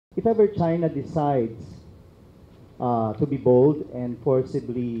If ever China decides to be bold and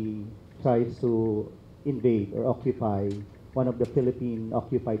forcibly tries to invade or occupy one of the Philippine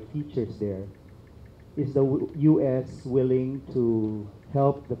occupied features there, is the U.S. willing to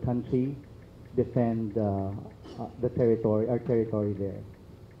help the country defend the territory, our territory there?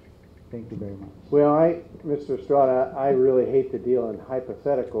 Thank you very much. Well, Mr. Estrada, I really hate to deal in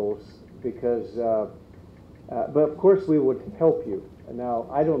hypotheticals because, but of course we would help you. Now,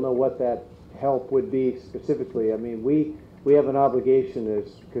 I don't know what that help would be specifically. I mean, we have an obligation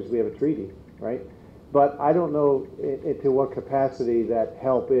because we have a treaty, right? But I don't know to what capacity that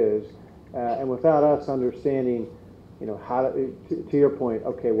help is. And without us understanding, you know, how to your point,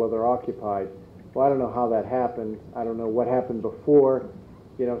 okay, well, they're occupied. Well, I don't know how that happened. I don't know what happened before.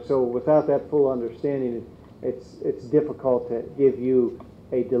 You know, so without that full understanding, it's difficult to give you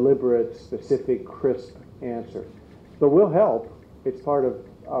a deliberate, specific, crisp answer. But we'll help. It's part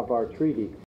of our treaty.